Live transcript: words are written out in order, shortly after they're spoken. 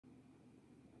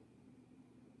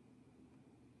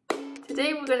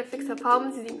Today we're going to fix our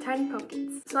problems using tiny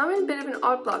pumpkins. So I'm in a bit of an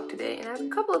art block today and I have a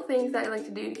couple of things that I like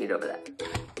to do to get over that.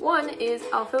 One is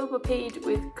I'll fill up a page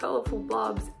with colorful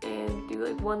blobs and do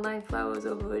like one-line flowers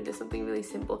over it or something really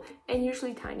simple and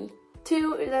usually tiny.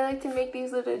 Two is I like to make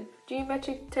these little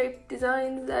geometric type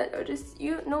designs that are just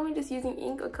normally just using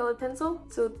ink or colored pencil,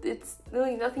 so it's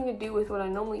really nothing to do with what I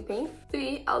normally paint.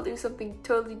 Three, I'll do something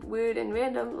totally weird and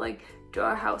random like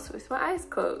draw a house with my eyes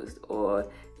closed or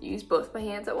use both my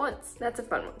hands at once. That's a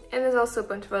fun one. And there's also a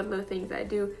bunch of other little things I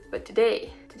do, but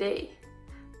today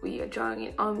we are drawing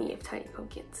an army of tiny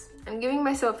pumpkins. I'm giving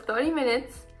myself 30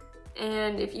 minutes.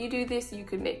 And if you do this, you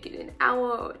could make it an hour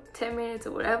or 10 minutes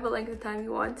or whatever length of time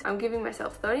you want. I'm giving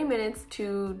myself 30 minutes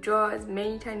to draw as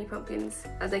many tiny pumpkins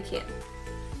as I can.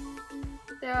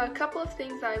 There are a couple of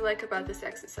things I like about this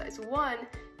exercise. One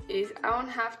is I don't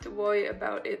have to worry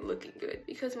about it looking good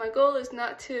because my goal is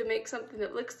not to make something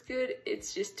that looks good,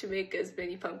 it's just to make as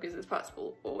many pumpkins as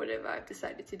possible or whatever I've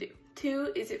decided to do.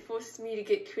 Two is it forces me to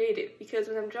get creative because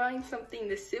when I'm drawing something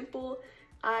this simple,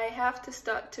 I have to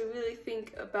start to really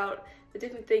think about the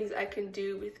different things I can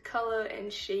do with color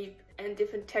and shape and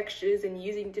different textures and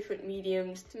using different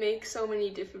mediums to make so many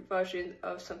different versions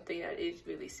of something that is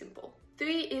really simple.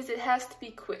 Three is it has to be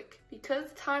quick because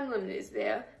the time limit is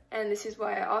there, and this is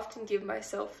why I often give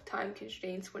myself time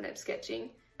constraints when I'm sketching.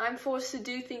 I'm forced to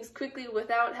do things quickly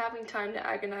without having time to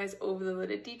agonize over the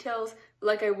little details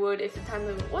like I would if the time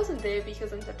limit wasn't there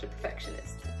because I'm such a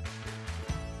perfectionist.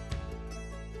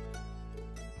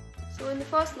 So in the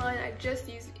first line, I just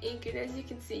used ink, and as you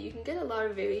can see, you can get a lot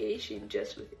of variation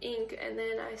just with ink, and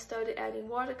then I started adding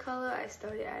watercolor, I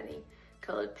started adding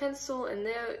colored pencil, and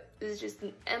there is just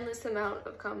an endless amount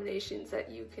of combinations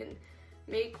that you can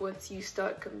make once you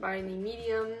start combining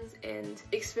mediums and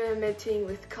experimenting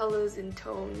with colors and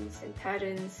tones and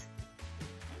patterns.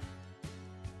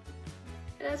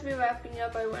 And as we're wrapping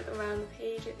up, I went around the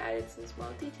page and added some small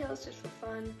details just for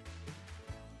fun.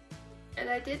 And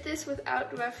I did this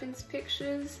without reference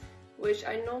pictures, which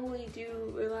I normally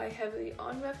do rely heavily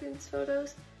on reference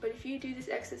photos, but if you do this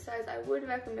exercise, I would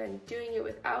recommend doing it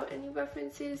without any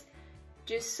references,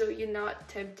 just so you're not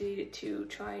tempted to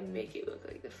try and make it look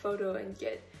like the photo and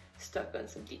get stuck on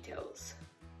some details.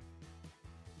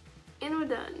 And we're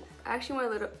done. I actually went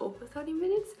a little over 30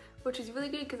 minutes, which is really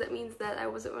good because that means that I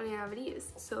wasn't running out of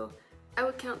ideas, so I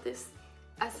would count this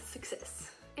as a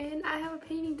success. And I have a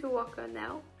painting to work on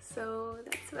now, so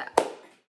that's a wrap.